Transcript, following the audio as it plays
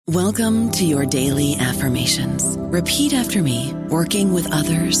Welcome to your daily affirmations. Repeat after me. Working with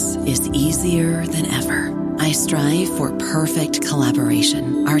others is easier than ever. I strive for perfect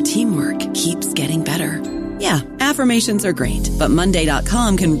collaboration. Our teamwork keeps getting better. Yeah, affirmations are great, but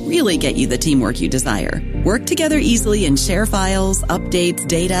Monday.com can really get you the teamwork you desire. Work together easily and share files, updates,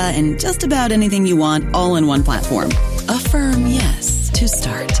 data, and just about anything you want all in one platform. Affirm yes to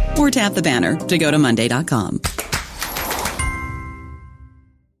start, or tap the banner to go to Monday.com.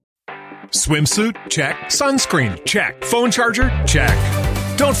 Swimsuit? Check. Sunscreen? Check. Phone charger?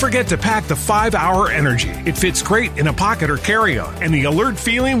 Check. Don't forget to pack the 5-Hour Energy. It fits great in a pocket or carry-on, and the alert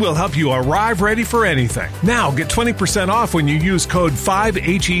feeling will help you arrive ready for anything. Now get 20% off when you use code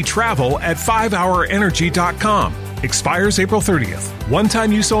 5HETRAVEL at 5hourenergy.com. Expires April 30th.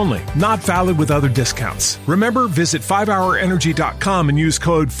 One-time use only. Not valid with other discounts. Remember, visit 5hourenergy.com and use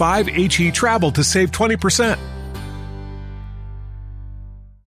code 5HETRAVEL to save 20%.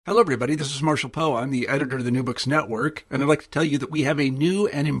 Hello, everybody. This is Marshall Poe. I'm the editor of the New Books Network, and I'd like to tell you that we have a new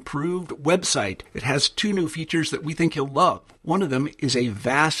and improved website. It has 2 new features that we think you'll love. One of them is a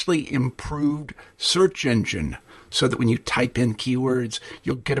vastly improved search engine, so that when you type in keywords,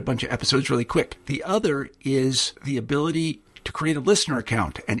 you'll get a bunch of episodes really quick. The other is the ability to create a listener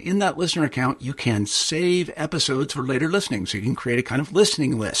account, and in that listener account, you can save episodes for later listening, so you can create a kind of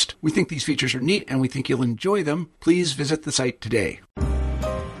listening list. We think these features are neat, and we think you'll enjoy them. Please visit the site today.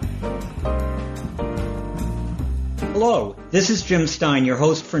 Hello, this is Jim Stein, your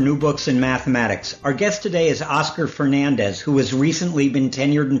host for New Books in Mathematics. Our guest today is Oscar Fernandez, who has recently been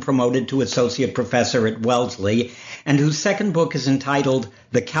tenured and promoted to associate professor at Wellesley, and whose second book is entitled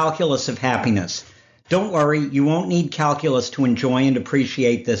The Calculus of Happiness. Don't worry, you won't need calculus to enjoy and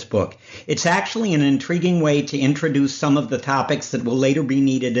appreciate this book. It's actually an intriguing way to introduce some of the topics that will later be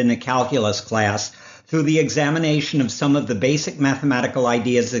needed in a calculus class, through the examination of some of the basic mathematical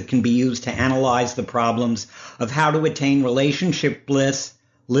ideas that can be used to analyze the problems of how to attain relationship bliss,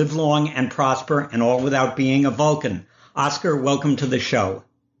 live long and prosper, and all without being a Vulcan. Oscar, welcome to the show.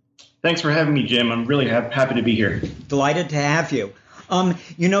 Thanks for having me, Jim. I'm really happy to be here. Delighted to have you.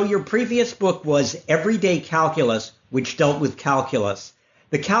 Your previous book was Everyday Calculus, which dealt with calculus.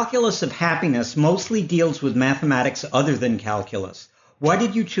 The Calculus of Happiness mostly deals with mathematics other than calculus. Why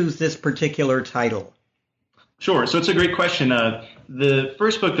did you choose this particular title? Sure. So it's a great question. The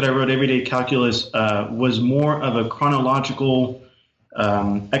first book that I wrote, Everyday Calculus, was more of a chronological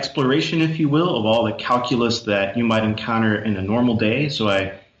exploration, if you will, of all the calculus that you might encounter in a normal day. So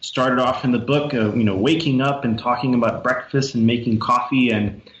I started off in the book, waking up and talking about breakfast and making coffee,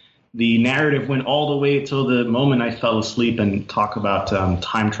 and the narrative went all the way till the moment I fell asleep and talk about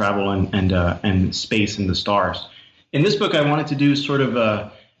time travel and space and the stars. In this book, I wanted to do sort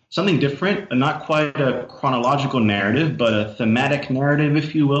of something different, not quite a chronological narrative, but a thematic narrative,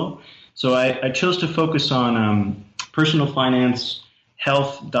 if you will. So I chose to focus on personal finance,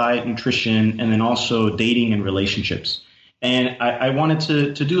 health, diet, nutrition, and then also dating and relationships. And I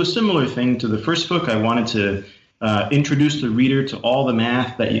wanted to do a similar thing to the first book. I wanted to introduce the reader to all the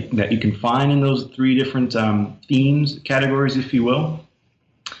math that you can find in those 3 different themes, categories, if you will.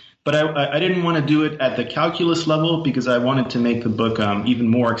 But I didn't want to do it at the calculus level because I wanted to make the book even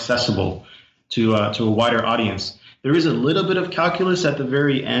more accessible to a wider audience. There is a little bit of calculus at the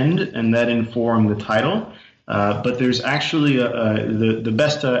very end, and that informed the title. But there's actually the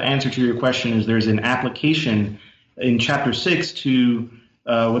best answer to your question is there's an application in Chapter 6 to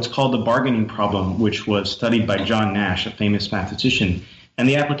what's called the bargaining problem, which was studied by John Nash, a famous mathematician. And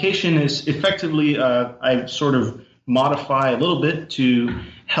the application is effectively I sort of modify a little bit to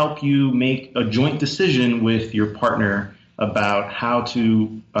help you make a joint decision with your partner about how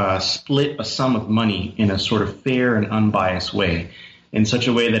to split a sum of money in a sort of fair and unbiased way, in such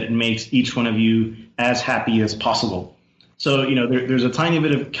a way that it makes each one of you as happy as possible. So, there's a tiny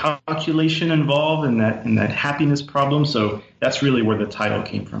bit of calculation involved in that happiness problem. So that's really where the title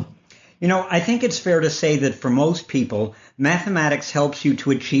came from. I think it's fair to say that for most people, mathematics helps you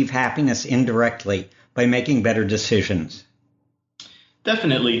to achieve happiness indirectly by making better decisions.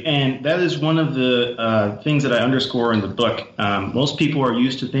 Definitely, and that is one of the things that I underscore in the book. Most people are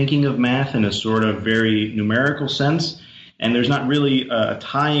used to thinking of math in a sort of very numerical sense, and there's not really a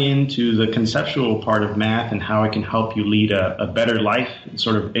tie-in to the conceptual part of math and how it can help you lead a better life,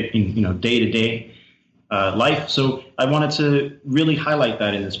 sort of in day-to-day life. So I wanted to really highlight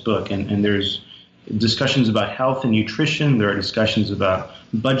that in this book, and there's discussions about health and nutrition. There are discussions about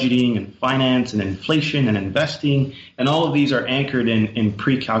budgeting and finance and inflation and investing, and all of these are anchored in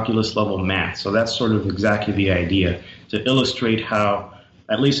pre-calculus level math. So that's sort of exactly the idea, to illustrate how,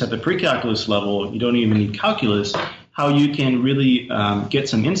 at least at the pre-calculus level, you don't even need calculus, how you can really get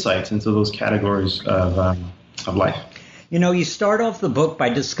some insights into those categories of life. You know, you start off the book by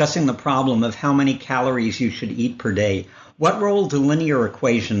discussing the problem of how many calories you should eat per day. What role do linear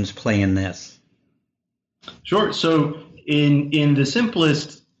equations play in this? Sure. So in the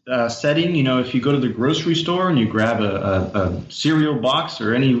simplest setting, you know, if you go to the grocery store and you grab a cereal box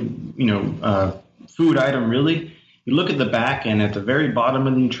or any, food item really, you look at the back and at the very bottom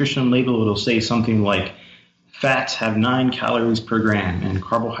of the nutrition label, it'll say something like fats have 9 calories per gram and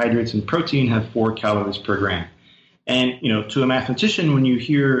carbohydrates and protein have 4 calories per gram. And, you know, to a mathematician, when you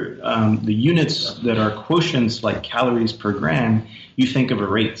hear the units that are quotients like calories per gram, you think of a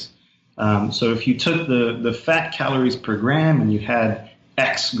rate. So if you took the fat calories per gram and you had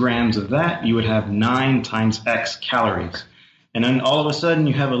X grams of that, you would have 9 times X calories. And then all of a sudden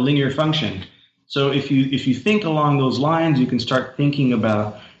you have a linear function. So if you think along those lines, you can start thinking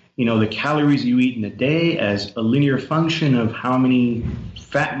about, you know, the calories you eat in a day as a linear function of how many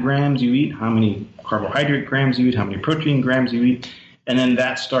fat grams you eat, how many carbohydrate grams you eat, how many protein grams you eat. And then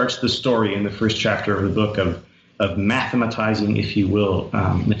that starts the story in the first chapter of the book of mathematizing, if you will,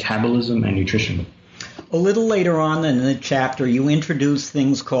 metabolism and nutrition. A little later on in the chapter, you introduce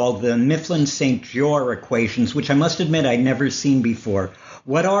things called the Mifflin-St. Jeor equations, which I must admit I'd never seen before.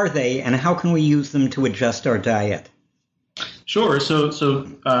 What are they, and how can we use them to adjust our diet? Sure. So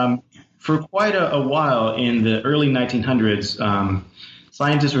for quite a while in the early 1900s,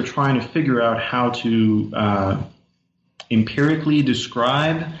 scientists were trying to figure out how to empirically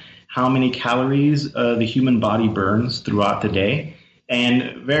describe how many calories the human body burns throughout the day.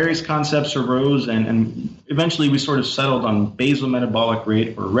 And various concepts arose, and eventually we sort of settled on basal metabolic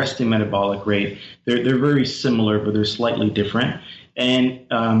rate or resting metabolic rate. They're very similar, but they're slightly different. And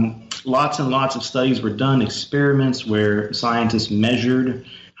lots and lots of studies were done, experiments where scientists measured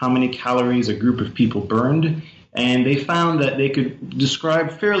how many calories a group of people burned, and they found that they could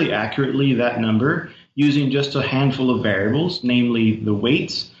describe fairly accurately that number using just a handful of variables, namely the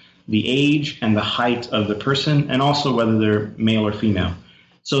weight, the age, and the height of the person, and also whether they're male or female.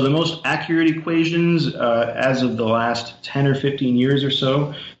 So the most accurate equations as of the last 10 or 15 years or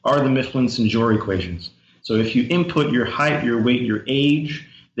so are the Mifflin-St. Jeor equations. So if you input your height, your weight, your age,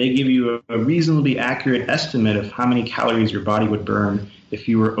 they give you a reasonably accurate estimate of how many calories your body would burn if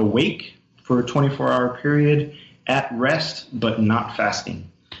you were awake for a 24-hour period, at rest, but not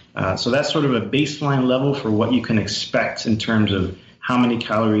fasting. So that's sort of a baseline level for what you can expect in terms of how many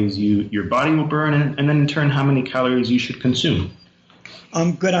calories your body will burn, and then in turn how many calories you should consume.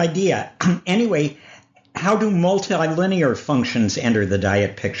 Good idea. Anyway, how do multilinear functions enter the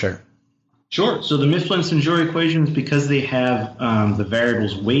diet picture? Sure. So the Mifflin-St. Jeor equations, because they have the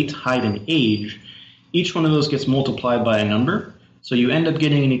variables weight, height, and age, each one of those gets multiplied by a number. So you end up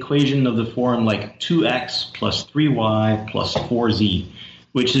getting an equation of the form like 2x plus 3y plus 4z,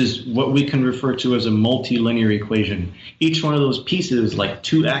 which is what we can refer to as a multilinear equation. Each one of those pieces, like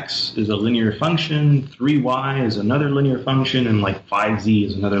 2x is a linear function, 3y is another linear function, and like 5z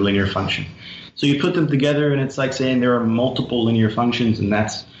is another linear function. So you put them together, and it's like saying there are multiple linear functions, and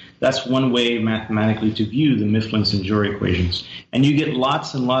that's one way mathematically to view the Mifflin-St. Jeor equations. And you get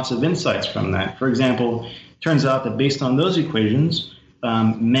lots and lots of insights from that. For example, it turns out that based on those equations,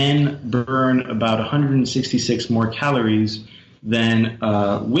 men burn about 166 more calories than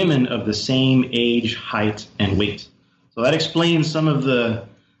women of the same age, height, and weight. So that explains some of the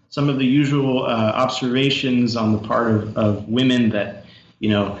usual observations on the part of women that, you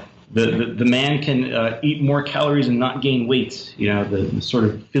know, the man can eat more calories and not gain weight. You know, the sort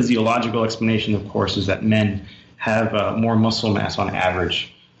of physiological explanation, of course, is that men have more muscle mass on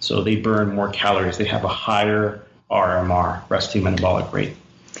average, so they burn more calories. They have a higher RMR, resting metabolic rate.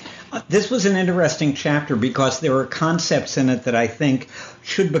 This was an interesting chapter because there are concepts in it that I think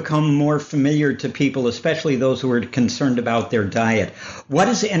should become more familiar to people, especially those who are concerned about their diet. What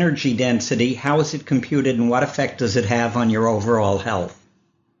is energy density? How is it computed? And what effect does it have on your overall health?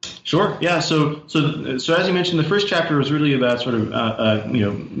 Sure. Yeah. So as you mentioned, the first chapter was really about sort of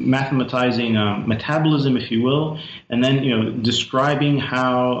mathematizing metabolism, if you will, and then describing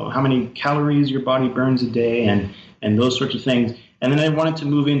how many calories your body burns a day and those sorts of things. And then I wanted to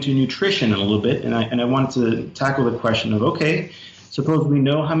move into nutrition a little bit, and I wanted to tackle the question of, okay, suppose we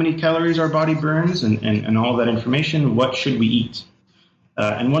know how many calories our body burns and all of that information, what should we eat?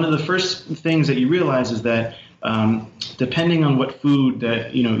 And one of the first things that you realize is that depending on what food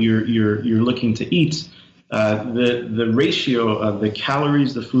that you're looking to eat, the ratio of the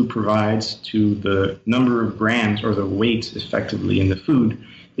calories the food provides to the number of grams or the weight effectively in the food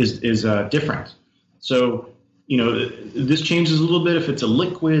is different. So this changes a little bit. If it's a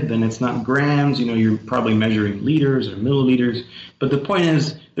liquid, then it's not grams. You're probably measuring liters or milliliters. But the point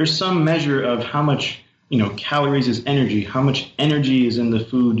is, there's some measure of how much, calories is energy, how much energy is in the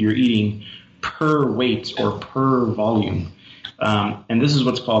food you're eating per weight or per volume. And this is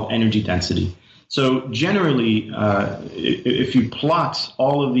what's called energy density. So generally, if you plot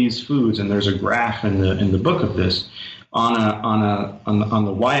all of these foods, and there's a graph in the book of this, on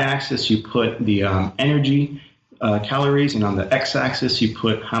the y-axis you put the energy calories, and on the x-axis you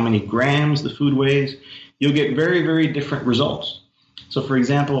put how many grams the food weighs, you'll get very, very different results. So, for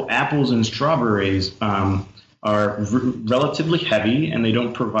example, apples and strawberries are relatively heavy, and they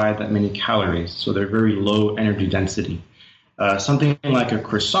don't provide that many calories, so they're very low energy density. Something like a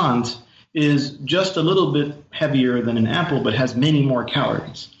croissant is just a little bit heavier than an apple, but has many more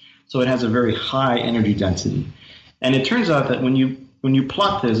calories. So it has a very high energy density. And it turns out that when you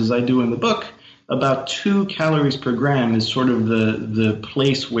plot this, as I do in the book, about 2 calories per gram is sort of the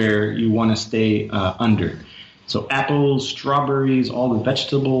place where you want to stay under. So apples, strawberries, all the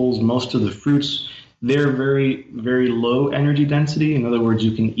vegetables, most of the fruits, they're very, very low energy density. In other words,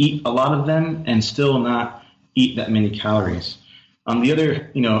 you can eat a lot of them and still not eat that many calories. On the other,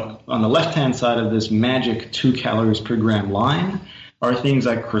 on the left-hand side of this magic 2 calories per gram line are things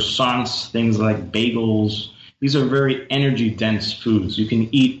like croissants, things like bagels. These are very energy-dense foods. You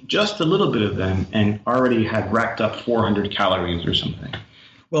can eat just a little bit of them and already have racked up 400 calories or something.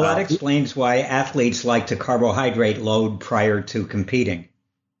 Well, that explains why athletes like to carbohydrate load prior to competing.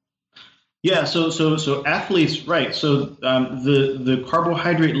 Yeah, so athletes, right? So the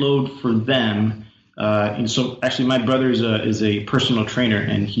carbohydrate load for them. And so actually, my brother is a personal trainer,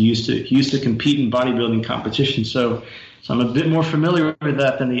 and he used to compete in bodybuilding competitions. So I'm a bit more familiar with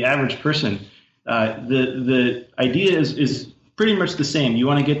that than the average person. The idea is pretty much the same. You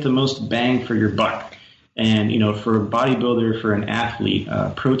want to get the most bang for your buck. And, for a bodybuilder, for an athlete,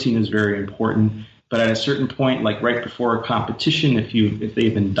 protein is very important. But at a certain point, like right before a competition, if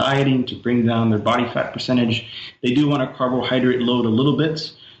they've been dieting to bring down their body fat percentage, they do want to carbohydrate load a little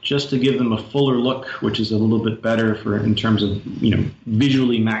bit just to give them a fuller look, which is a little bit better in terms of,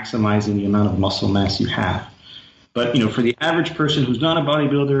 visually maximizing the amount of muscle mass you have. But, for the average person who's not a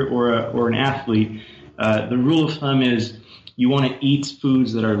bodybuilder or an athlete, the rule of thumb is you want to eat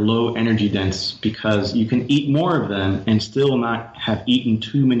foods that are low energy dense because you can eat more of them and still not have eaten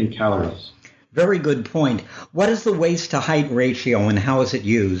too many calories. Very good point. What is the waist to height ratio and how is it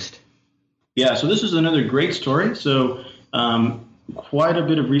used? Yeah, so this is another great story. So quite a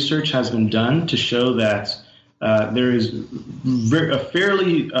bit of research has been done to show that there is a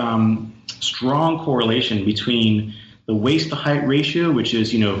fairly strong correlation between the waist to height ratio, which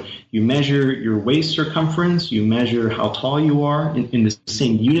is, you measure your waist circumference, you measure how tall you are in the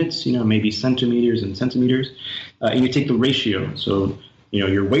same units, maybe centimeters and centimeters, and you take the ratio. So,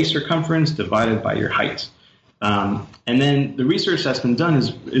 your waist circumference divided by your height. And then the research that's been done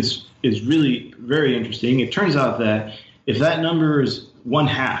is really very interesting. It turns out that if that number is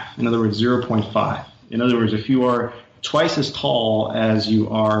 1/2, in other words, 0.5, in other words, if you are twice as tall as you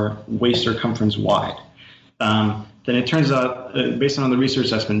are waist circumference wide, then it turns out, based on the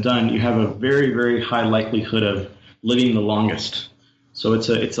research that's been done, you have a very, very high likelihood of living the longest. So it's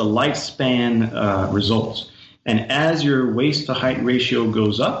a lifespan result. And as your waist to height ratio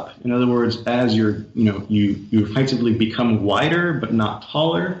goes up, in other words, as you effectively become wider but not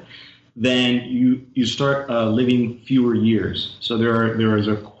taller, then you start living fewer years. So there is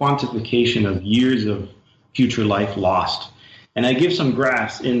a quantification of years of future life lost. And I give some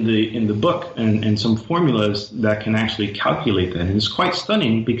graphs in the book and some formulas that can actually calculate that. And it's quite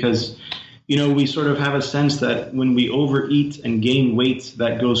stunning because, we sort of have a sense that when we overeat and gain weight,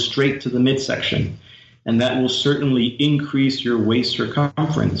 that goes straight to the midsection. And that will certainly increase your waist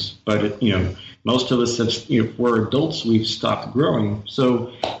circumference. But, most of us have, we're adults, we've stopped growing.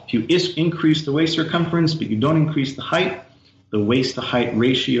 So if you increase the waist circumference, but you don't increase the height, the waist to height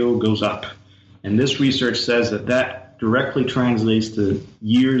ratio goes up. And this research says that directly translates to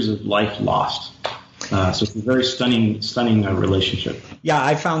years of life lost. So it's a very stunning relationship. Yeah,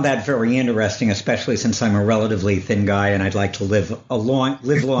 I found that very interesting, especially since I'm a relatively thin guy and I'd like to live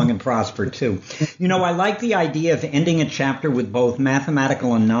long and prosper too. I like the idea of ending a chapter with both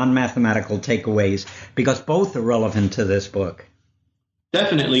mathematical and non-mathematical takeaways because both are relevant to this book.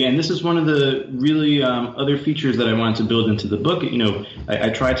 Definitely, and this is one of the really other features that I wanted to build into the book. I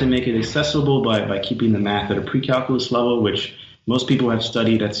tried to make it accessible by keeping the math at a pre-calculus level, which most people have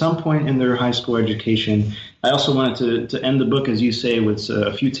studied at some point in their high school education. I also wanted to end the book, as you say, with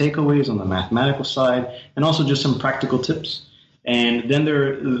a few takeaways on the mathematical side and also just some practical tips. And then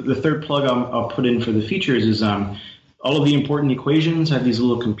the third plug I'll put in for the features is all of the important equations have these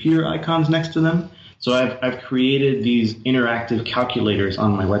little computer icons next to them. So I've created these interactive calculators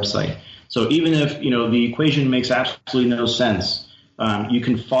on my website. So even if the equation makes absolutely no sense, you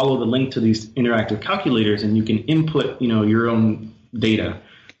can follow the link to these interactive calculators and you can input your own data.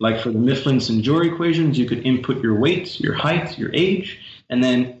 Like for the Mifflin-St. Jeor equations, you could input your weight, your height, your age, and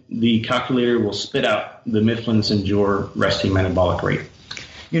then the calculator will spit out the Mifflin-St. Jeor resting metabolic rate.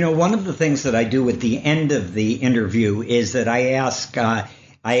 One of the things that I do at the end of the interview is that I ask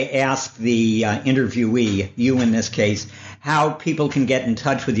the interviewee, you in this case, how people can get in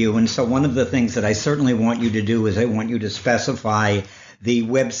touch with you. And so one of the things that I certainly want you to do is I want you to specify the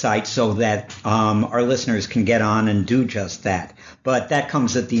website so that our listeners can get on and do just that. But that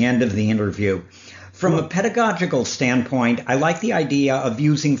comes at the end of the interview. From a pedagogical standpoint, I like the idea of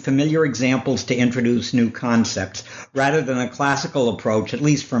using familiar examples to introduce new concepts, rather than a classical approach, at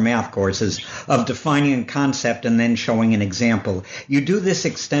least for math courses, of defining a concept and then showing an example. You do this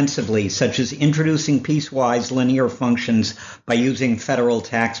extensively, such as introducing piecewise linear functions by using federal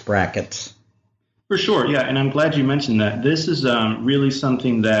tax brackets. For sure, yeah, and I'm glad you mentioned that. This is really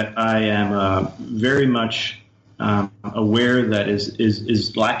something that I am very much aware that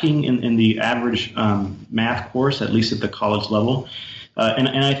is lacking in the average math course, at least at the college level,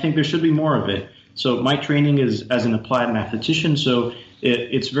 and I think there should be more of it. So my training is as an applied mathematician, so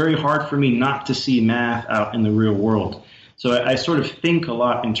it's very hard for me not to see math out in the real world. So I sort of think a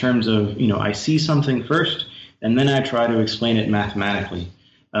lot in terms of, I see something first, and then I try to explain it mathematically.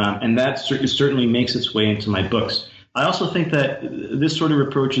 And that certainly makes its way into my books. I also think that this sort of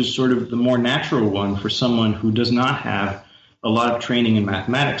approach is sort of the more natural one for someone who does not have a lot of training in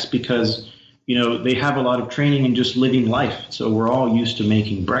mathematics, because, they have a lot of training in just living life. So we're all used to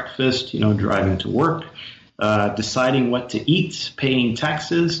making breakfast, driving to work, deciding what to eat, paying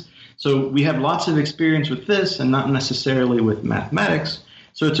taxes. So we have lots of experience with this and not necessarily with mathematics.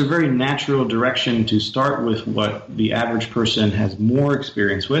 So it's a very natural direction to start with what the average person has more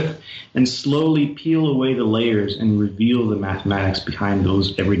experience with and slowly peel away the layers and reveal the mathematics behind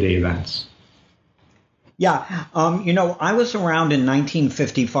those everyday events. Yeah, I was around in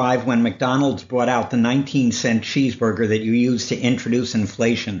 1955 when McDonald's brought out the 19-cent cheeseburger that you use to introduce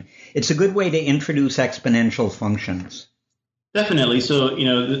inflation. It's a good way to introduce exponential functions. Definitely. So,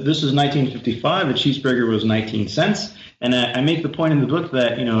 this was 1955. A cheeseburger was 19 cents. And I make the point in the book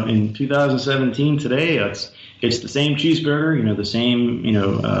that, in 2017 today, it's the same cheeseburger, the same,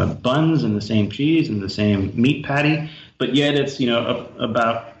 buns and the same cheese and the same meat patty, but yet it's,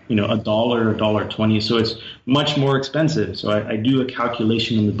 about, $1, $1.20. So it's much more expensive. So I do a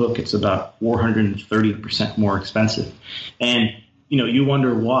calculation in the book. It's about 430% more expensive. And, you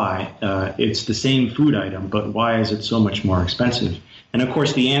wonder why. It's the same food item, but why is it so much more expensive? And, of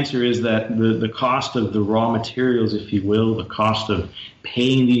course, the answer is that the cost of the raw materials, if you will, the cost of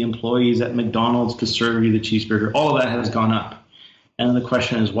paying the employees at McDonald's to serve you the cheeseburger, all of that has gone up. And the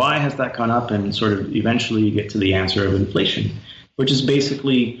question is, why has that gone up? And sort of eventually you get to the answer of inflation, which is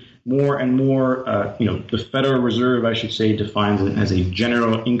basically more and more, the Federal Reserve, I should say, defines it as a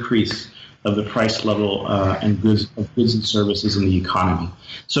general increase of the price level and goods and services in the economy.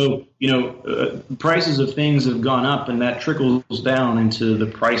 So, prices of things have gone up, and that trickles down into the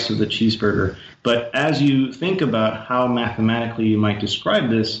price of the cheeseburger. But as you think about how mathematically you might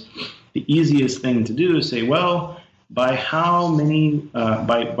describe this, the easiest thing to do is say, well, by how many,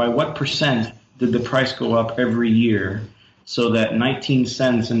 by what percent did the price go up every year so that 19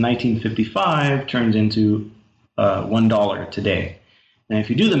 cents in 1955 turns into $1 today? And if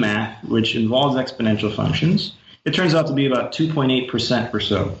you do the math, which involves exponential functions, it turns out to be about 2.8% or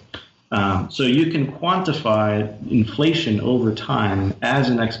so. So you can quantify inflation over time as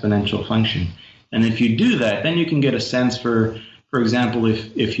an exponential function. And if you do that, then you can get a sense for example,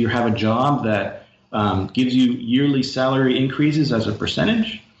 if you have a job that gives you yearly salary increases as a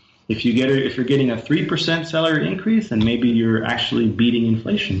percentage, if you're getting a 3% salary increase, then maybe you're actually beating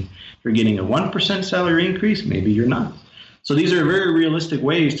inflation. If you're getting a 1% salary increase, maybe you're not. So these are very realistic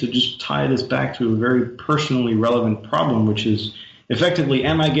ways to just tie this back to a very personally relevant problem, which is effectively,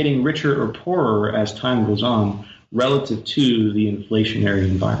 am I getting richer or poorer as time goes on relative to the inflationary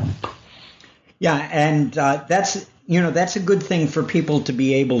environment? Yeah, and that's a good thing for people to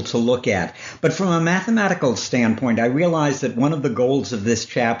be able to look at. But from a mathematical standpoint, I realize that one of the goals of this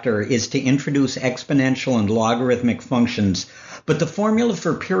chapter is to introduce exponential and logarithmic functions. But the formula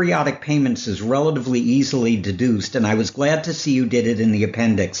for periodic payments is relatively easily deduced, and I was glad to see you did it in the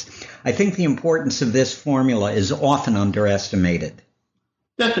appendix. I think the importance of this formula is often underestimated.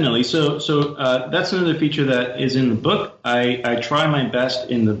 Definitely. So that's another feature that is in the book. I try my best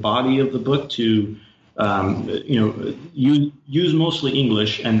in the body of the book to use mostly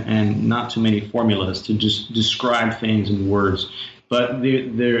English and not too many formulas to just describe things in words. But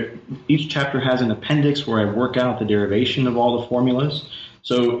each chapter has an appendix where I work out the derivation of all the formulas.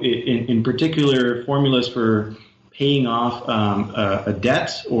 So in particular, formulas for paying off a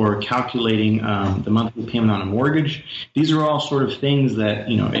debt or calculating the monthly payment on a mortgage. These are all sort of things that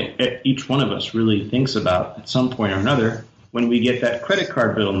each one of us really thinks about at some point or another when we get that credit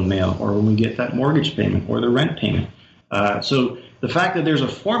card bill in the mail or when we get that mortgage payment or the rent payment. So the fact that there's a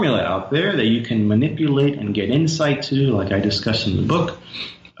formula out there that you can manipulate and get insight to, like I discussed in the book,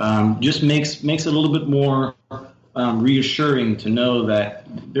 just makes it a little bit more reassuring to know that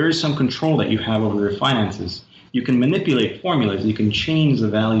there is some control that you have over your finances. You can manipulate formulas, you can change the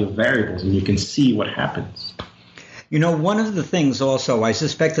value of variables, and you can see what happens. One of the things also, I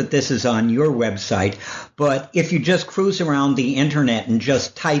suspect that this is on your website, but if you just cruise around the internet and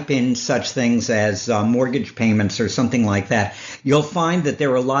just type in such things as mortgage payments or something like that, you'll find that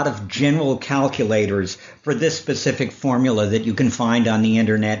there are a lot of general calculators for this specific formula that you can find on the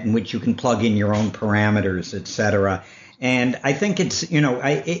internet in which you can plug in your own parameters, etc. And I think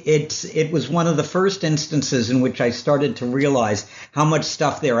it was one of the first instances in which I started to realize how much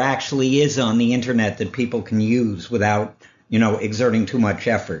stuff there actually is on the internet that people can use without, exerting too much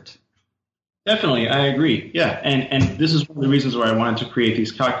effort. Definitely, I agree. Yeah, and this is one of the reasons why I wanted to create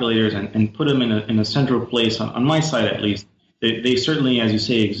these calculators and put them in a central place on my site at least. They certainly, as you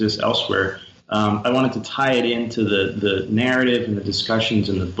say, exist elsewhere. I wanted to tie it into the narrative and the discussions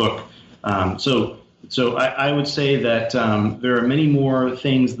in the book. So I would say that there are many more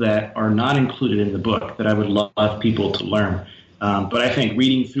things that are not included in the book that I would love people to learn. But I think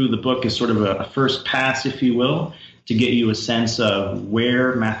reading through the book is sort of a first pass, if you will, to get you a sense of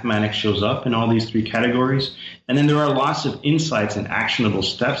where mathematics shows up in all these three categories. And then there are lots of insights and actionable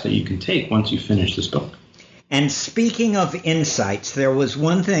steps that you can take once you finish this book. And speaking of insights, there was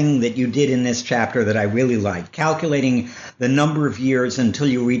one thing that you did in this chapter that I really liked, calculating the number of years until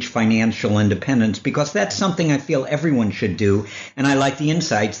you reach financial independence, because that's something I feel everyone should do, and I like the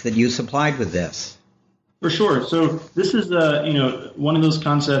insights that you supplied with this. For sure. So this is one of those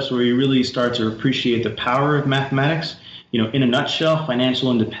concepts where you really start to appreciate the power of mathematics. In a nutshell,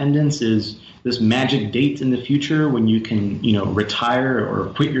 financial independence is this magic date in the future when you can, retire or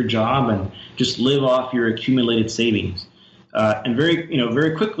quit your job and just live off your accumulated savings. And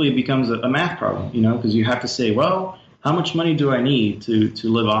very quickly it becomes a math problem, because you have to say, well, how much money do I need to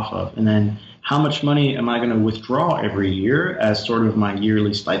live off of? And then how much money am I going to withdraw every year as sort of my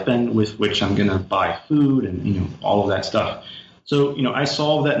yearly stipend with which I'm going to buy food and, all of that stuff. So, I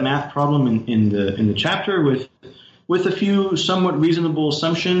solved that math problem in the chapter with a few somewhat reasonable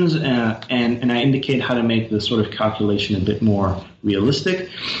assumptions, and I indicate how to make the sort of calculation a bit more realistic.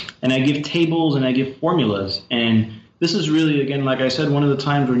 And I give tables and I give formulas. And this is really, again, like I said, one of the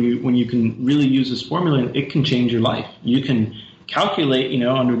times when you can really use this formula, it can change your life. You can calculate,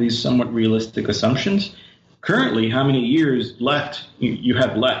 under these somewhat realistic assumptions, currently how many years left you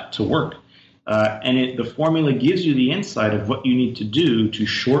have left to work. And the formula gives you the insight of what you need to do to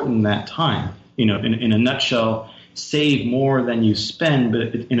shorten that time. In a nutshell, save more than you spend,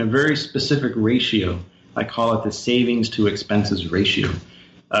 but in a very specific ratio. I call it the savings to expenses ratio.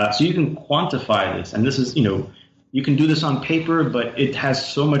 So you can quantify this, and this is, you can do this on paper, but it has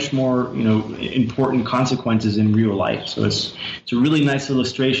so much more, important consequences in real life. So it's a really nice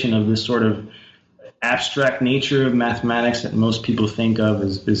illustration of this sort of abstract nature of mathematics that most people think of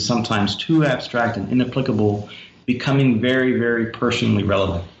as sometimes too abstract and inapplicable, becoming very, very personally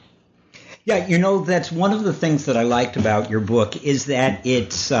relevant. Yeah, that's one of the things that I liked about your book is that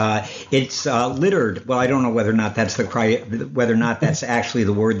it's littered. Well, I don't know whether or not that's actually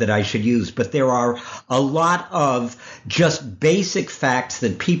the word that I should use, but there are a lot of just basic facts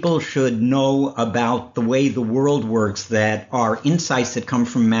that people should know about the way the world works that are insights that come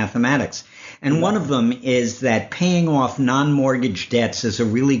from mathematics. And one of them is that paying off non-mortgage debts is a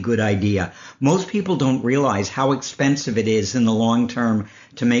really good idea. Most people don't realize how expensive it is in the long term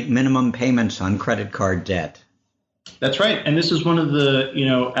to make minimum payments on credit card debt. That's right. And this is one of the,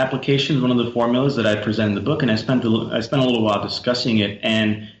 applications, one of the formulas that I present in the book. And I spent a little while discussing it.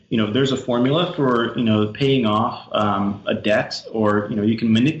 And, there's a formula for, paying off a debt, or, you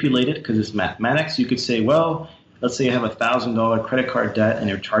can manipulate it because it's mathematics. You could say, well, let's say you have a $1,000 credit card debt and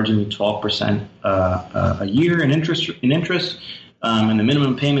they're charging you 12% a year in interest, and the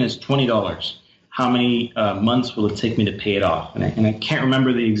minimum payment is $20. How many months will it take me to pay it off? And I can't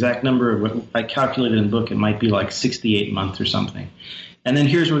remember the exact number of what I calculated in the book. It might be like 68 months or something. And then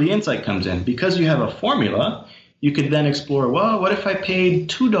here's where the insight comes in. Because you have a formula, you could then explore, well, what if I paid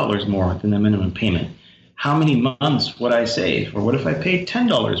 $2 more than the minimum payment? How many months would I save? Or what if I paid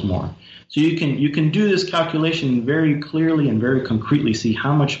 $10 more? So you can do this calculation very clearly and very concretely, see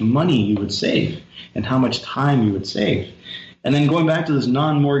how much money you would save and how much time you would save. And then going back to this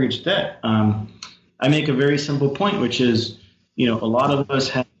non-mortgage debt, I make a very simple point, which is, a lot of us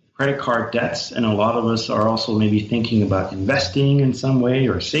have credit card debts, and a lot of us are also maybe thinking about investing in some way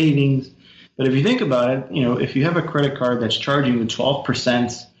or savings. But if you think about it, if you have a credit card that's charging you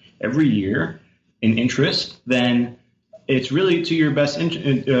 12% every year in interest, then it's really to your best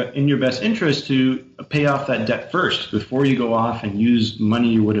in your best interest to pay off that debt first before you go off and use money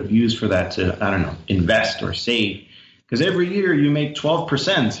you would have used for that to, invest or save. Because every year you make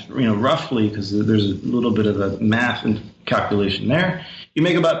 12%, roughly, because there's a little bit of a math and calculation there. You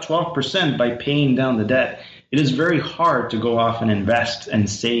make about 12% by paying down the debt. It is very hard to go off and invest and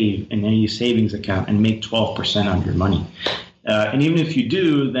save in any savings account and make 12% on your money. And even if you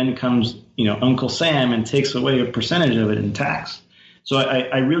do, then comes, Uncle Sam and takes away a percentage of it in tax. So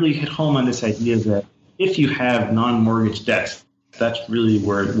I really hit home on this idea that if you have non-mortgage debts, that's really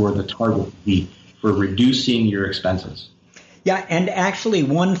where the target would be for reducing your expenses. Yeah, and actually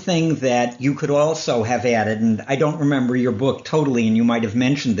one thing that you could also have added, and I don't remember your book totally, and you might have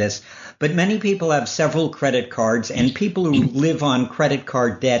mentioned this, but many people have several credit cards, and people who live on credit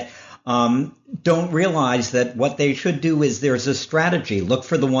card debt don't realize that what they should do is there's a strategy. Look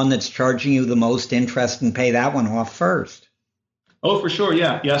for the one that's charging you the most interest and pay that one off first. Oh, for sure,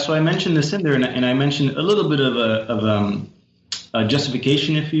 yeah. So I mentioned this in there, and I mentioned a little bit of a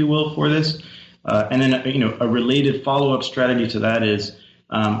justification, if you will, for this. And then, a related follow-up strategy to that is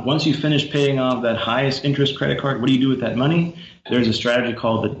once you finish paying off that highest interest credit card, what do you do with that money? There's a strategy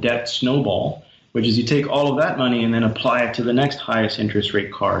called the debt snowball, which is you take all of that money and then apply it to the next highest interest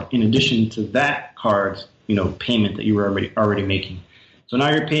rate card, in addition to that card's, payment that you were already making. So now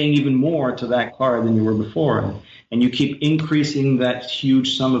you're paying even more to that card than you were before, and you keep increasing that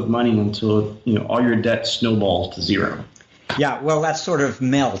huge sum of money until all your debt snowballs to zero. Yeah, well, that's sort of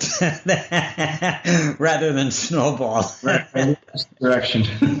melt rather than snowball. Right. Direction.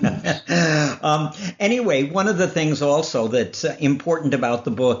 Anyway, one of the things also that's important about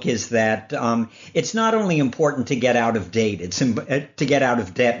the book is that it's not only important to get out of debt, it's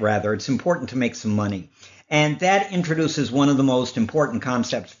important to make some money. And that introduces one of the most important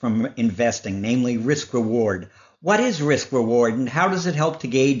concepts from investing, namely risk reward. What is risk reward, and how does it help to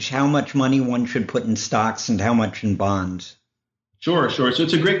gauge how much money one should put in stocks and how much in bonds? Sure. So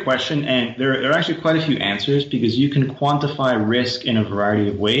it's a great question, and there are actually quite a few answers because you can quantify risk in a variety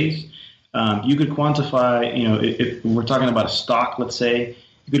of ways. You could quantify, if we're talking about a stock, let's say,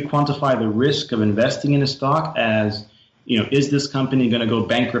 you could quantify the risk of investing in a stock as, is this company going to go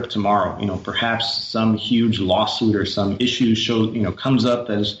bankrupt tomorrow? Perhaps some huge lawsuit or some issue comes up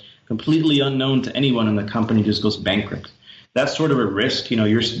that is completely unknown to anyone, and the company just goes bankrupt. That's sort of a risk.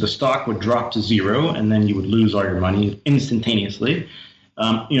 The stock would drop to zero, and then you would lose all your money instantaneously.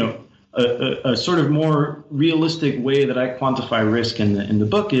 A sort of more realistic way that I quantify risk in the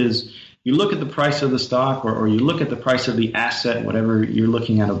book is you look at the price of the stock, or you look at the price of the asset, whatever you're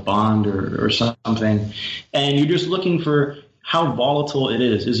looking at, a bond or something, and you're just looking for how volatile it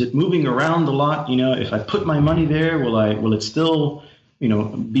is. Is it moving around a lot? If I put my money there, will it still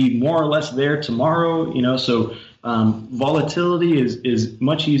be more or less there tomorrow? So volatility is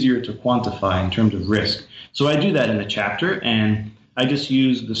much easier to quantify in terms of risk. So I do that in the chapter, and I just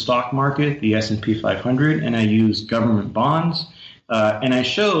use the stock market, the S&P 500, and I use government bonds. And I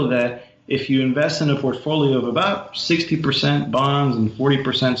show that if you invest in a portfolio of about 60% bonds and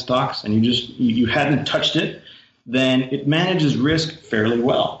 40% stocks, and you hadn't touched it, then it manages risk fairly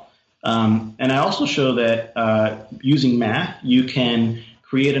well. And I also show that using math, you can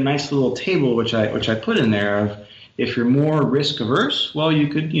create a nice little table, which I put in there, of if you're more risk averse, well, you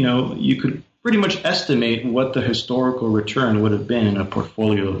could pretty much estimate what the historical return would have been in a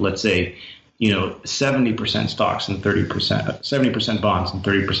portfolio of, let's say, 70% stocks and 70% bonds and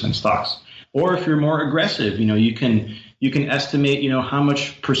 30% stocks. Or if you're more aggressive, you can estimate, how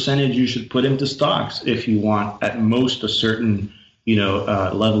much percentage you should put into stocks if you want at most a certain,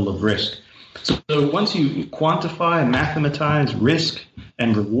 level of risk. So once you quantify and mathematize risk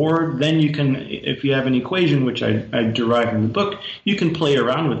and reward, then you can, if you have an equation, which I derive in the book, you can play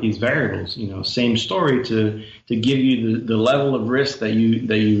around with these variables, same story to give you the level of risk that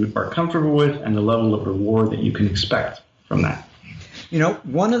you are comfortable with and the level of reward that you can expect from that.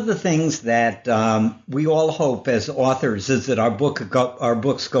 One of the things that we all hope as authors is that our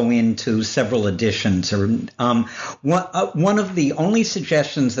books go into several editions. Or one of the only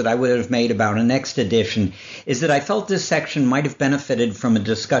suggestions that I would have made about a next edition is that I felt this section might have benefited from a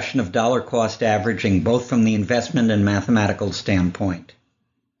discussion of dollar cost averaging, both from the investment and mathematical standpoint.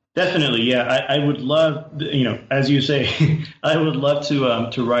 Definitely, yeah. I would love, as you say, I would love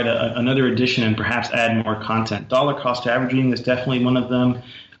to write another edition and perhaps add more content. Dollar cost averaging is definitely one of them.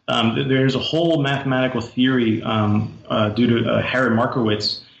 There's a whole mathematical theory due to Harry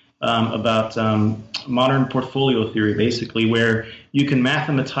Markowitz about modern portfolio theory, basically, where you can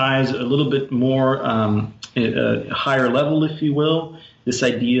mathematize a little bit more higher level, if you will, this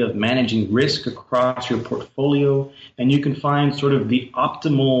idea of managing risk across your portfolio, and you can find sort of the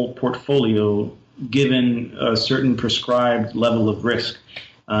optimal portfolio given a certain prescribed level of risk.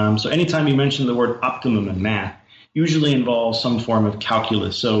 So anytime you mention the word optimum in math, usually involves some form of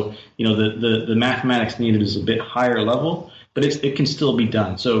calculus. So, the mathematics needed is a bit higher level, but it can still be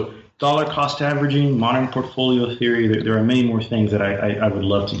done. So dollar cost averaging, modern portfolio theory, there are many more things that I would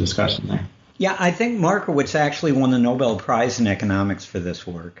love to discuss in there. Yeah, I think Markowitz actually won the Nobel Prize in economics for this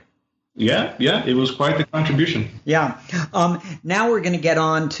work. Yeah, it was quite the contribution. Yeah. Now we're going to get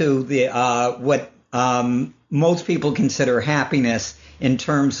on to the what most people consider happiness in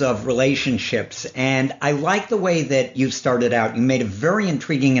terms of relationships. And I like the way that you started out. You made a very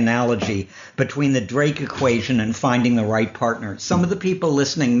intriguing analogy between the Drake equation and finding the right partner. Some of the people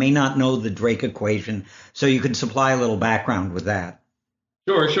listening may not know the Drake equation, so you could supply a little background with that.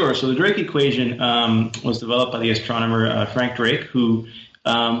 Sure. So the Drake equation was developed by the astronomer Frank Drake, who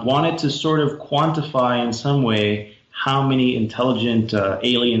wanted to sort of quantify in some way how many intelligent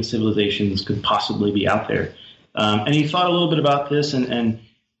alien civilizations could possibly be out there. And he thought a little bit about this, and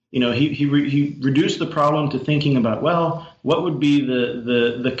he reduced the problem to thinking about, well, what would be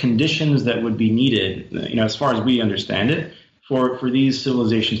the conditions that would be needed, as far as we understand it, for these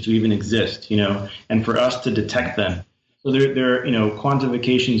civilizations to even exist, and for us to detect them. So there are,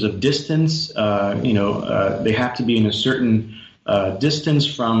 quantifications of distance. They have to be in a certain distance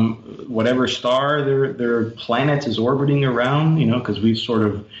from whatever star their planet is orbiting around, because we've sort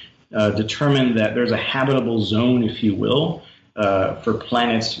of determined that there's a habitable zone, if you will, for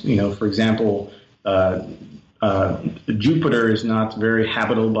planets. For example, Jupiter is not very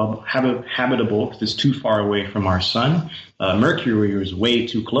habitable because it's too far away from our sun. Mercury is way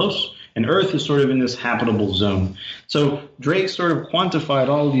too close. And Earth is sort of in this habitable zone. So Drake sort of quantified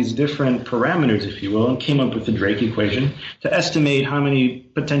all these different parameters, if you will, and came up with the Drake equation to estimate how many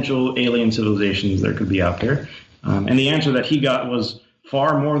potential alien civilizations there could be out there. And the answer that he got was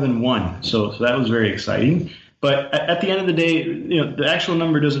far more than one. So that was very exciting. But at the end of the day, the actual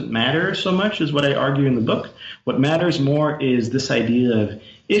number doesn't matter so much, is what I argue in the book. What matters more is this idea of,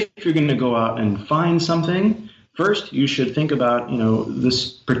 if you're going to go out and find something, first, you should think about,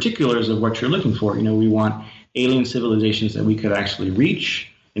 the particulars of what you're looking for. We want alien civilizations that we could actually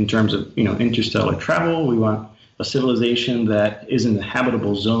reach in terms of, interstellar travel. We want a civilization that is in the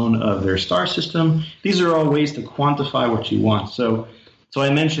habitable zone of their star system. These are all ways to quantify what you want. So I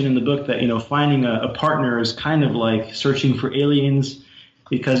mentioned in the book that, finding a partner is kind of like searching for aliens,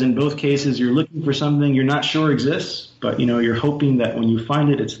 because in both cases you're looking for something you're not sure exists, but, you're hoping that when you find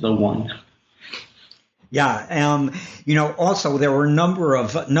it, it's the one. Yeah, also there were a number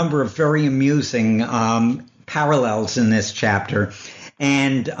of very amusing parallels in this chapter,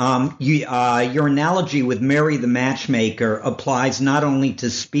 and your analogy with Mary the Matchmaker applies not only to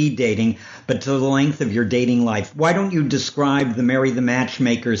speed dating but to the length of your dating life. Why don't you describe the Mary the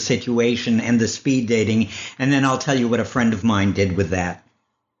Matchmaker situation and the speed dating, and then I'll tell you what a friend of mine did with that.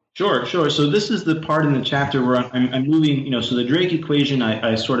 Sure. So this is the part in the chapter where I'm moving, so the Drake equation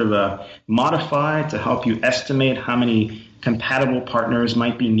I sort of modify to help you estimate how many compatible partners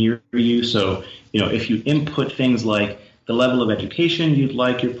might be near you. So, if you input things like the level of education you'd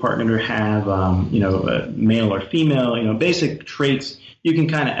like your partner to have, male or female, basic traits, you can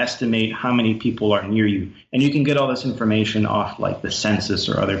kind of estimate how many people are near you. And you can get all this information off like the census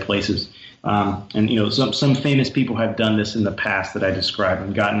or other places. And some famous people have done this in the past that I described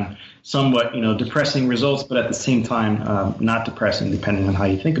and gotten somewhat, depressing results, but at the same time, not depressing, depending on how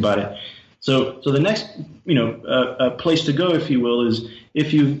you think about it. So the next, place to go, if you will, is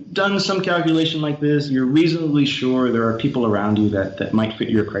if you've done some calculation like this, you're reasonably sure there are people around you that might fit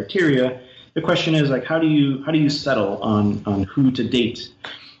your criteria. The question is, like, how do you settle on who to date,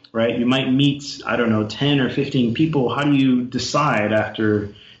 right? You might meet, 10 or 15 people. How do you decide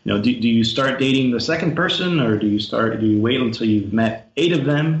after? Do you start dating the second person, or do you wait until you've met 8 of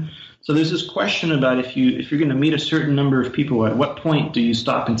them? So there's this question about if you're going to meet a certain number of people, at what point do you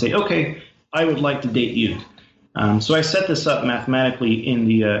stop and say, okay, I would like to date you? So I set this up mathematically in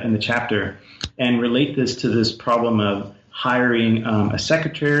the chapter and relate this to this problem of hiring a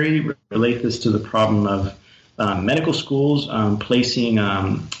secretary, relate this to the problem of medical schools placing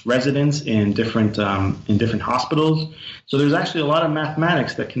residents in different hospitals. So there's actually a lot of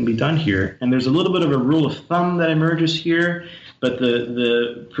mathematics that can be done here, and there's a little bit of a rule of thumb that emerges here. But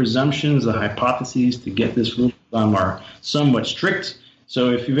the presumptions, the hypotheses to get this rule of thumb are somewhat strict.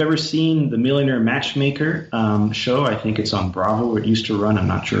 So if you've ever seen the Millionaire Matchmaker show, I think it's on Bravo. It used to run. I'm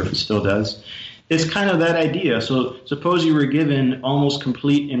not sure if it still does. It's kind of that idea. So suppose you were given almost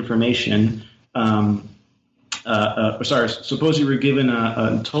complete information. Suppose you were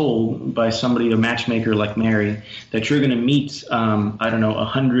given told by somebody, a matchmaker like Mary, that you're going to meet,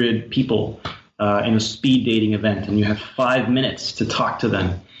 100 people in a speed dating event, and you have 5 minutes to talk to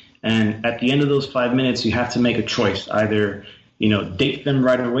them. And at the end of those 5 minutes, you have to make a choice, either date them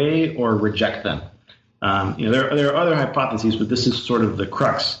right away or reject them. There are other hypotheses, but this is sort of the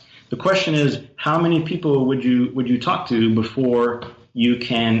crux. The question is, how many people would you talk to before you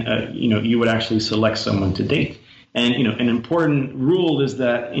can you would actually select someone to date? And an important rule is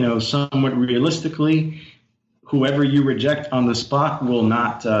that somewhat realistically, whoever you reject on the spot will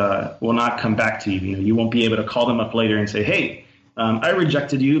not come back to you. You won't be able to call them up later and say, hey, I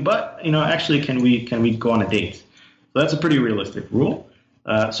rejected you, but actually can we go on a date? So that's a pretty realistic rule.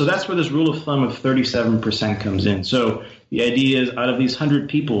 So that's where this rule of thumb of 37% comes in. So the idea is, out of these 100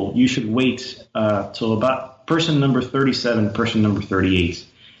 people, you should wait till about person number 37, person number 38.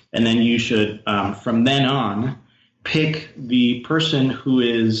 And then you should, from then on, pick the person who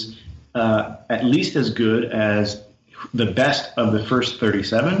is at least as good as the best of the first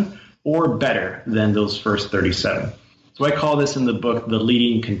 37 or better than those first 37. So I call this in the book the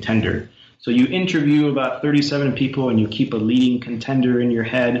leading contender. So you interview about 37 people and you keep a leading contender in your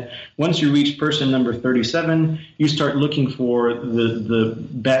head. Once you reach person number 37, you start looking for the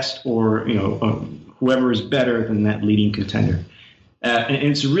best or whoever is better than that leading contender. And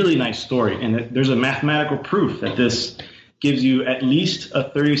it's a really nice story. And there's a mathematical proof that this gives you at least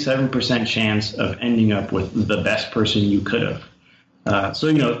a 37% chance of ending up with the best person you could have.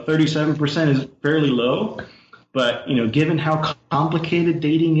 So 37% is fairly low. But given how complicated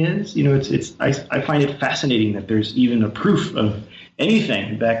dating is, I find it fascinating that there's even a proof of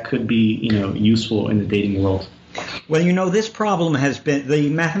anything that could be useful in the dating world. Well, this problem has been, the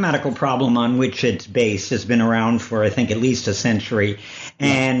mathematical problem on which it's based has been around for, I think, at least a century.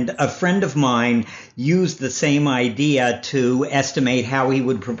 And a friend of mine used the same idea to estimate how he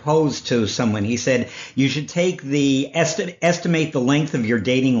would propose to someone. He said, you should take estimate the length of your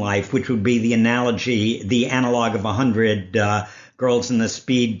dating life, which would be the analog of 100 girls in the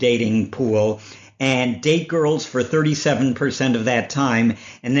speed dating pool, and date girls for 37% of that time,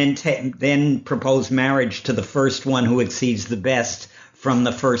 and then propose marriage to the first one who exceeds the best from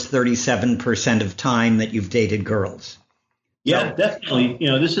the first 37% of time that you've dated girls. Yeah, definitely.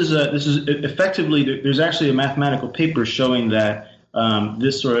 This is effectively, there's actually a mathematical paper showing that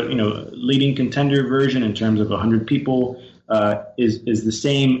this sort of leading contender version in terms of 100 people is the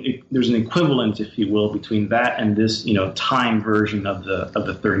same. There's an equivalent, if you will, between that and this time version of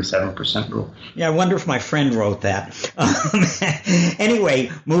the 37% rule. Yeah, I wonder if my friend wrote that.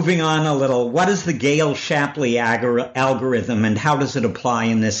 Anyway, moving on a little. What is the Gale-Shapley algorithm, and how does it apply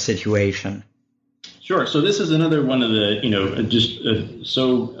in this situation? Sure. So this is another one of the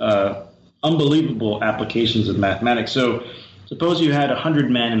so unbelievable applications of mathematics. So suppose you had 100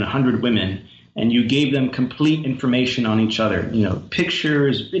 men and 100 women, and you gave them complete information on each other,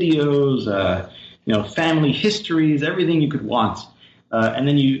 pictures, videos, family histories, everything you could want. And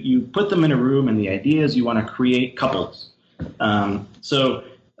then you put them in a room, and the idea is you want to create couples. So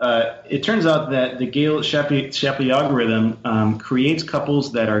it turns out that the Gale-Shapley algorithm creates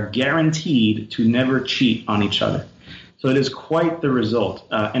couples that are guaranteed to never cheat on each other. So it is quite the result.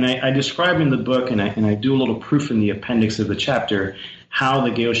 And I describe in the book, and I do a little proof in the appendix of the chapter, how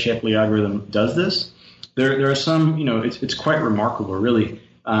the Gale-Shapley algorithm does this. There are some, it's quite remarkable, really.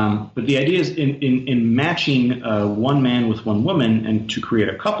 But the idea is in matching one man with one woman and to create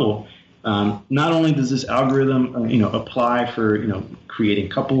a couple, not only does this algorithm, apply for, creating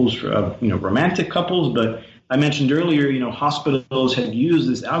couples, romantic couples, but I mentioned earlier, hospitals have used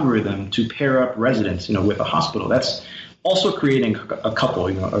this algorithm to pair up residents, with a hospital. That's also creating a couple,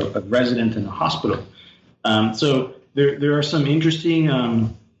 a resident in a hospital. So there are some interesting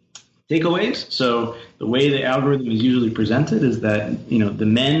takeaways. So the way the algorithm is usually presented is that, the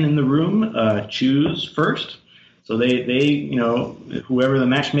men in the room choose first. So they whoever the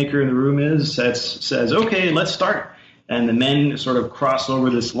matchmaker in the room is says, okay, let's start. And the men sort of cross over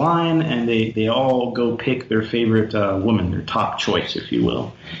this line, and they all go pick their favorite woman, their top choice, if you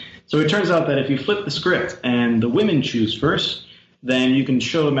will. So it turns out that if you flip the script and the women choose first, then you can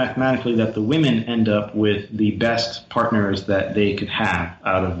show mathematically that the women end up with the best partners that they could have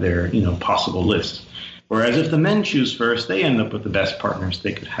out of their possible list. Whereas if the men choose first, they end up with the best partners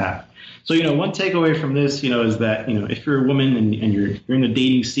they could have. So, one takeaway from this, is that, if you're a woman and you're in the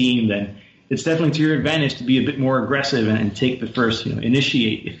dating scene, then it's definitely to your advantage to be a bit more aggressive and take the first,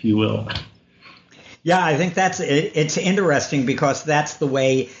 initiate, if you will. Yeah, I think it's interesting because that's the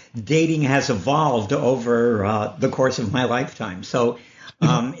way dating has evolved over the course of my lifetime. So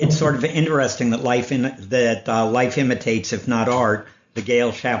it's sort of interesting that life imitates, if not art, the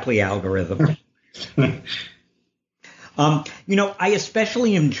Gail Shapley algorithm. I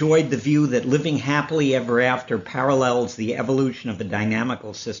especially enjoyed the view that living happily ever after parallels the evolution of a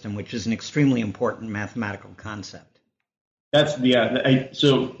dynamical system, which is an extremely important mathematical concept. I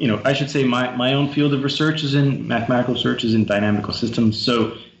should say my own field of research is in mathematical research is in dynamical systems.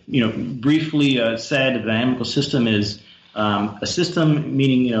 So, briefly said, a dynamical system is a system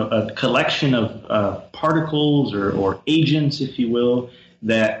meaning, a collection of particles or agents, if you will,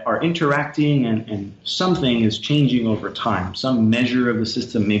 that are interacting and something is changing over time. Some measure of the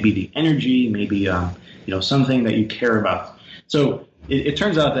system, maybe the energy, maybe something that you care about. So it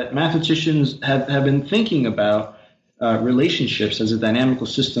turns out that mathematicians have been thinking about relationships as a dynamical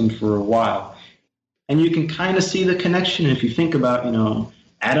system for a while. And you can kind of see the connection if you think about,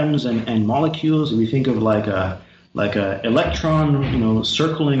 atoms and molecules. If you think of like a electron,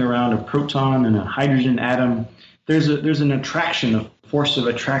 circling around a proton and a hydrogen atom, there's an attraction, a force of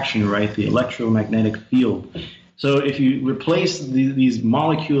attraction, right? The electromagnetic field. So if you replace these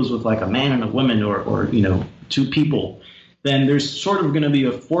molecules with like a man and a woman or two people, then there's sort of going to be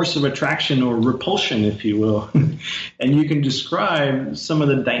a force of attraction or repulsion, if you will. And you can describe some of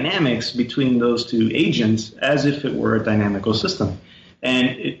the dynamics between those two agents as if it were a dynamical system.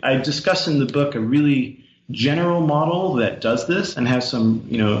 And I discuss in the book a really general model that does this and has some,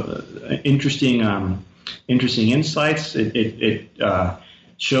 interesting insights. It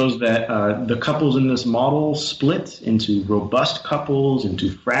shows that the couples in this model split into robust couples, into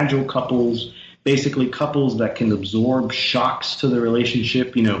fragile couples, basically couples that can absorb shocks to the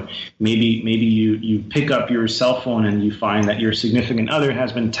relationship. Maybe you pick up your cell phone and you find that your significant other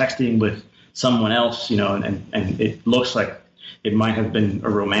has been texting with someone else, and it looks like it might have been a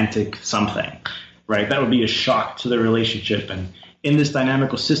romantic something, right? That would be a shock to the relationship. And in this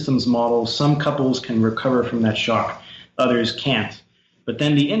dynamical systems model, some couples can recover from that shock, others can't. But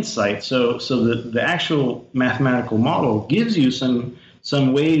then the insight, so the actual mathematical model gives you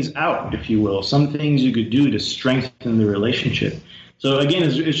some ways out, if you will, some things you could do to strengthen the relationship. So again,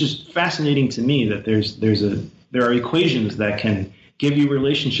 it's just fascinating to me that there are equations that can give you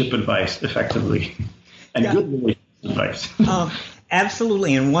relationship advice effectively, and good relationship advice.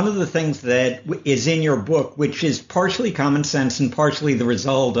 Absolutely. And one of the things that is in your book, which is partially common sense and partially the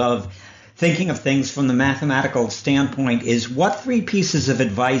result of thinking of things from the mathematical standpoint, is what 3 pieces of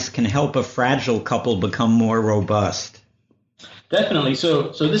advice can help a fragile couple become more robust? Definitely. So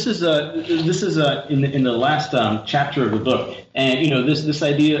this is in the last chapter of the book, and this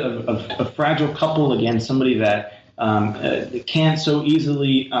idea of a fragile couple, again, somebody that can't so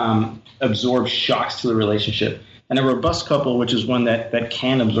easily absorb shocks to the relationship, and a robust couple, which is one that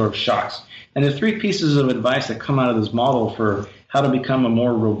can absorb shocks. And the 3 pieces of advice that come out of this model for how to become a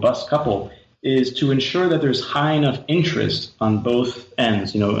more robust couple is to ensure that there's high enough interest on both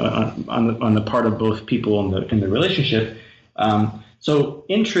ends, on the part of both people in the relationship. So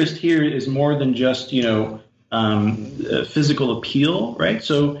interest here is more than just, physical appeal, right?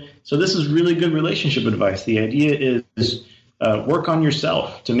 So this is really good relationship advice. The idea is work on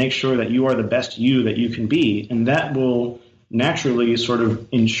yourself to make sure that you are the best you that you can be, and that will naturally sort of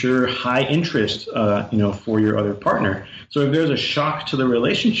ensure high interest, for your other partner. So if there's a shock to the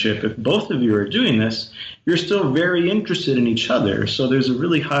relationship, if both of you are doing this, you're still very interested in each other. So there's a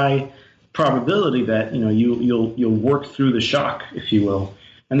really high probability that you'll work through the shock, if you will.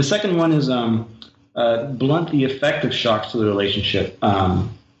 And the second one is blunt the effect of shocks to the relationship,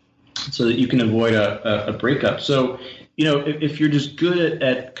 so that you can avoid a breakup. So if you're just good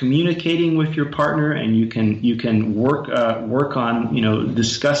at communicating with your partner, and you can work on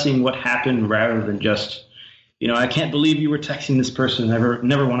discussing what happened rather than just I can't believe you were texting this person,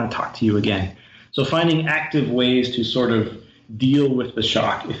 never want to talk to you again. So finding active ways to sort of deal with the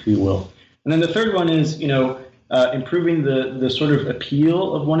shock, if you will. And then the third one is improving the sort of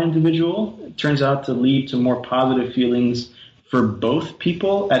appeal of one individual turns out to lead to more positive feelings for both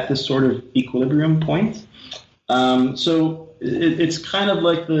people at this sort of equilibrium point. So it's kind of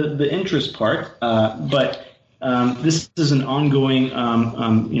like the interest part, but this is an ongoing,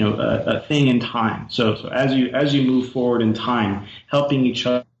 a thing in time. So as you move forward in time, helping each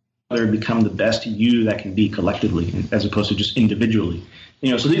other become the best you that can be collectively, as opposed to just individually.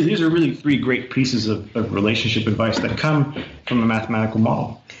 So these are really three great pieces of relationship advice that come from a mathematical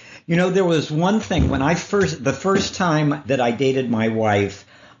model. There was one thing when the first time that I dated my wife,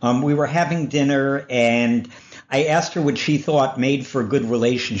 we were having dinner and I asked her what she thought made for a good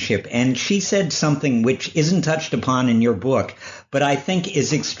relationship, and she said something which isn't touched upon in your book, but I think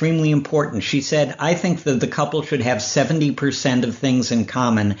is extremely important. She said, I think that the couple should have 70% of things in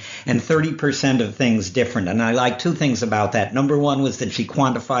common and 30% of things different. And I like two things about that. Number one was that she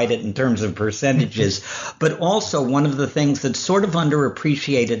quantified it in terms of percentages, but also one of the things that's sort of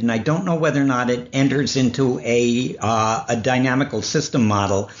underappreciated, and I don't know whether or not it enters into a dynamical system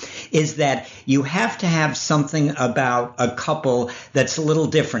model, is that you have to have something about a couple that's a little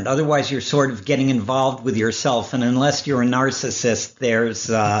different. Otherwise, you're sort of getting involved with yourself, and unless you're a narcissist, there's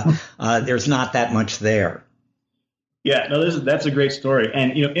not that much there. Yeah, no, that's a great story,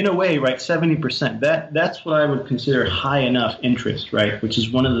 and in a way, right, 70%. That's what I would consider high enough interest, right? Which is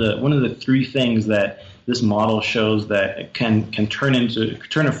one of the three things that this model shows that can turn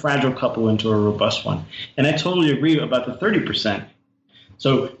a fragile couple into a robust one. And I totally agree about the 30%.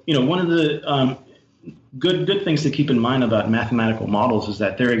 So one of the good things to keep in mind about mathematical models is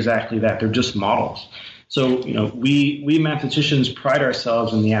that they're exactly that. They're just models. So, we mathematicians pride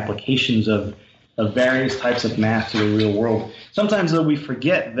ourselves in the applications of various types of math to the real world. Sometimes, though, we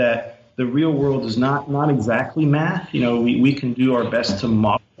forget that the real world is not exactly math. We can do our best to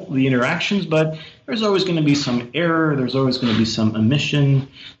model the interactions, but there's always going to be some error. There's always going to be some omission.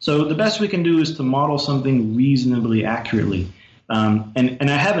 So the best we can do is to model something reasonably accurately.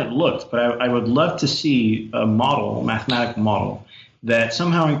 And I haven't looked, but I would love to see a mathematical model, that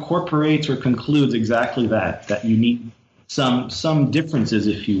somehow incorporates or concludes exactly that you need some differences,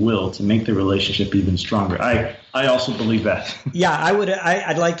 if you will, to make the relationship even stronger. I also believe that. Yeah,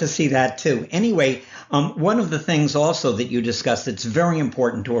 I'd like to see that too. Anyway, one of the things also that you discussed that's very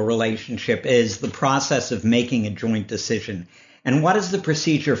important to a relationship is the process of making a joint decision. And what is the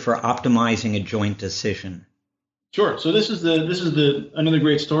procedure for optimizing a joint decision? Sure. So this is another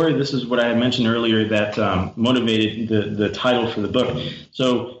great story. This is what I had mentioned earlier that motivated the title for the book.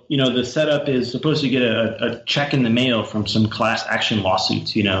 So, the setup is supposed to get a check in the mail from some class action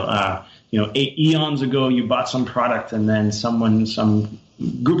lawsuits. Eons ago, you bought some product and then some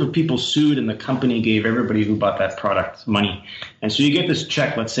group of people sued and the company gave everybody who bought that product money. And so you get this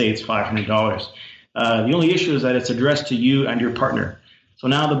check, let's say it's $500. The only issue is that it's addressed to you and your partner. So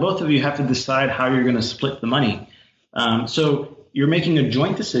now the both of you have to decide how you're going to split the money. So you're making a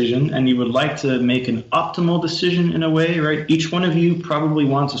joint decision and you would like to make an optimal decision in a way, right? Each one of you probably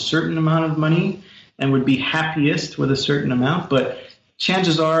wants a certain amount of money and would be happiest with a certain amount, but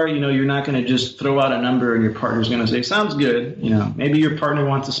chances are, you're not going to just throw out a number and your partner's going to say, sounds good. Maybe your partner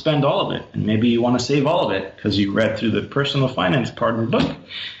wants to spend all of it and maybe you want to save all of it because you read through the personal finance part of the book.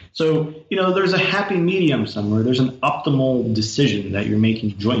 So, there's a happy medium somewhere. There's an optimal decision that you're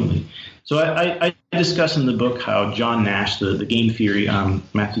making jointly. So I discuss in the book how John Nash, the game theory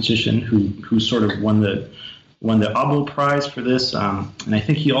mathematician who sort of won the Nobel Prize for this, and I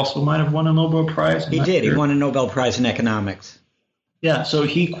think he also might have won a Nobel Prize. He did. Sure. He won a Nobel Prize in economics. Yeah, so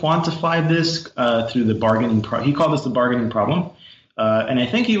he quantified this through the bargaining he called this the bargaining problem. And I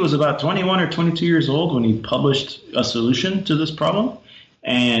think he was about 21 or 22 years old when he published a solution to this problem.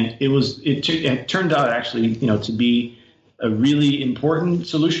 And it turned out actually, to be a really important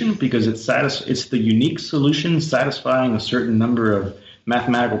solution because it's the unique solution satisfying a certain number of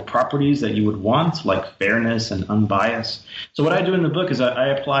mathematical properties that you would want, like fairness and unbiased. So what I do in the book is I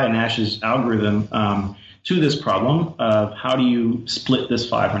apply Nash's algorithm to this problem of how do you split this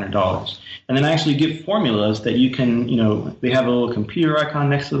 $500. And then I actually give formulas that you can, they have a little computer icon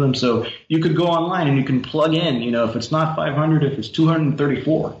next to them. So you could go online and you can plug in, if it's not 500, if it's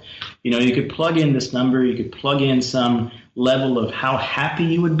 234, you could plug in this number. You could plug in some level of how happy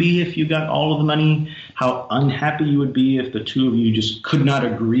you would be if you got all of the money, how unhappy you would be if the two of you just could not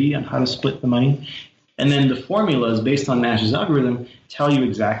agree on how to split the money. And then the formulas based on Nash's algorithm tell you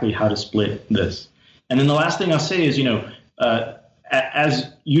exactly how to split this. And then the last thing I'll say is,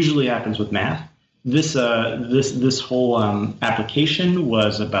 as usually happens with math, this whole application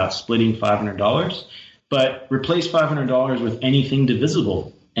was about splitting $500, but replace $500 with anything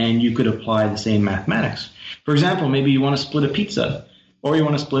divisible. and you could apply the same mathematics. For example, maybe you want to split a pizza, or you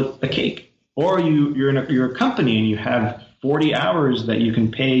want to split a cake, or you're a company and you have 40 hours that you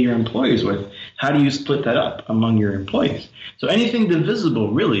can pay your employees with. How do you split that up among your employees? So anything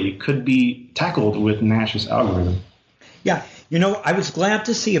divisible really could be tackled with Nash's algorithm. Yeah, I was glad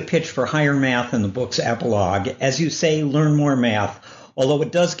to see a pitch for higher math in the book's epilogue. As you say, learn more math. Although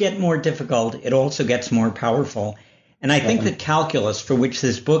it does get more difficult, it also gets more powerful. And I think that calculus, for which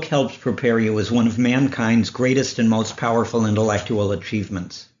this book helps prepare you, is one of mankind's greatest and most powerful intellectual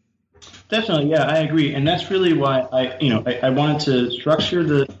achievements. Definitely, yeah, I agree. And that's really why I wanted to structure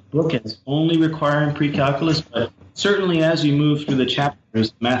the book as only requiring pre-calculus, but certainly as you move through the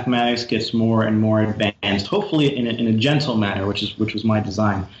chapters, mathematics gets more and more advanced, hopefully in a gentle manner, which was my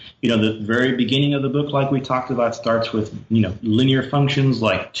design. The very beginning of the book, like we talked about, starts with, linear functions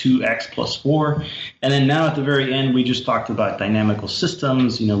like 2x plus 4. And then now at the very end, we just talked about dynamical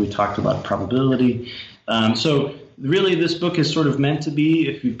systems. We talked about probability. So really, this book is sort of meant to be,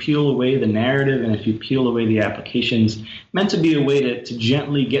 if you peel away the narrative and if you peel away the applications, meant to be a way to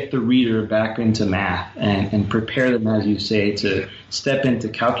gently get the reader back into math and prepare them, as you say, to step into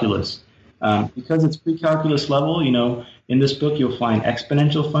calculus. Because it's pre-calculus level, in this book you'll find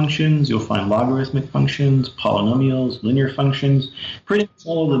exponential functions, you'll find logarithmic functions, polynomials, linear functions, pretty much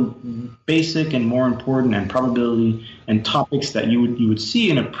all of the basic and more important and probability and topics that you would see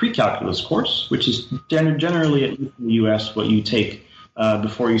in a pre-calculus course, which is generally, at least in the U.S., what you take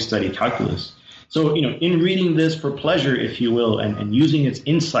before you study calculus. So, in reading this for pleasure, if you will, and using its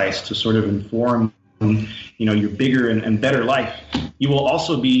insights to sort of inform your bigger and better life, you will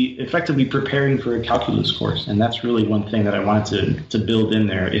also be effectively preparing for a calculus course. And that's really one thing that I wanted to build in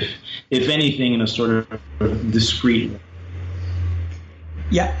there, if anything, in a sort of discrete.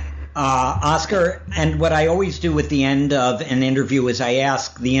 Yeah. Oscar, and what I always do at the end of an interview is I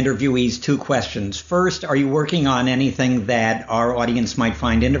ask the interviewees two questions. First, are you working on anything that our audience might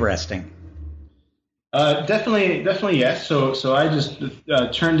find interesting? Definitely yes. So I just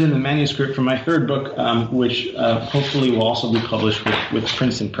turned in the manuscript for my third book, which hopefully will also be published with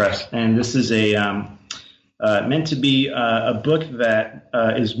Princeton Press. And this is meant to be a book that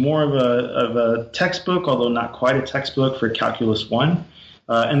is more of a textbook, although not quite a textbook, for Calculus 1.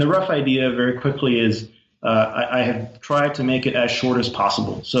 And the rough idea, very quickly, is I have tried to make it as short as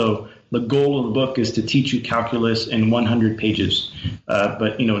possible. So the goal of the book is to teach you calculus in 100 pages,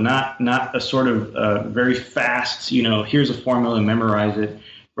 but not a sort of very fast. Here's a formula, memorize it.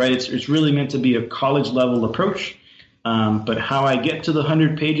 Right? It's really meant to be a college level approach. But how I get to the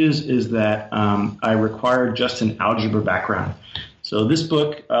 100 pages is that I require just an algebra background. So this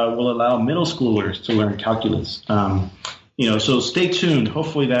book will allow middle schoolers to learn calculus. So stay tuned.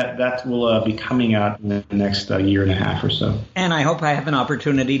 Hopefully that will be coming out in the next year and a half or so. And I hope I have an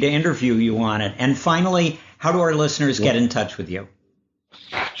opportunity to interview you on it. And finally, how do our listeners get in touch with you?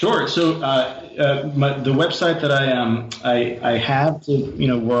 Sure. So the website that I have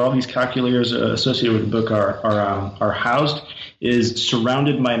to, where all these calculators associated with the book are housed is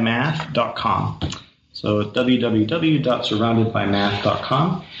surroundedbymath.com. So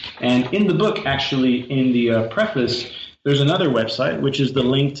www.surroundedbymath.com. And in the book, actually, in the preface, there's another website, which is the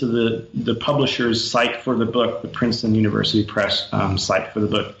link to the publisher's site for the book, the Princeton University Press site for the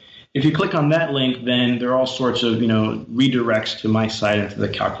book. If you click on that link, then there are all sorts of, redirects to my site and to the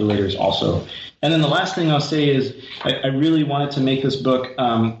calculators also. And then the last thing I'll say is I really wanted to make this book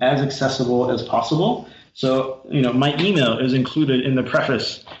as accessible as possible. So, my email is included in the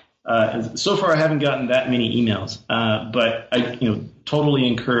preface. So far, I haven't gotten that many emails, but I, totally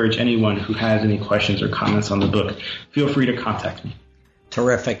encourage anyone who has any questions or comments on the book. Feel free to contact me.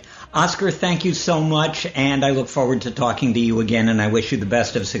 Terrific. Oscar, thank you so much, and I look forward to talking to you again, and I wish you the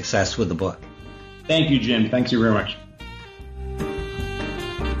best of success with the book. Thank you, Jim. Thank you very much.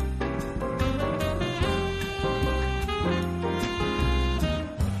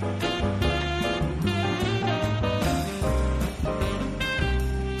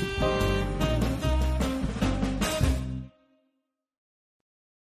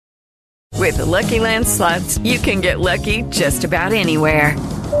 With the Lucky Land Slots, you can get lucky just about anywhere.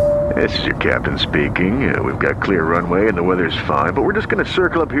 This is your captain speaking. We've got clear runway and the weather's fine, but we're just going to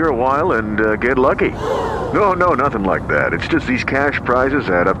circle up here a while and get lucky. No, nothing like that. It's just these cash prizes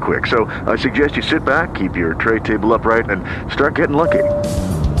add up quick. So I suggest you sit back, keep your tray table upright, and start getting lucky.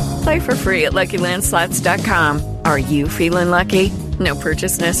 Play for free at LuckyLandSlots.com. Are you feeling lucky? No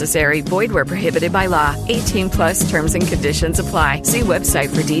purchase necessary. Void where prohibited by law. 18+ terms and conditions apply. See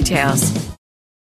website for details.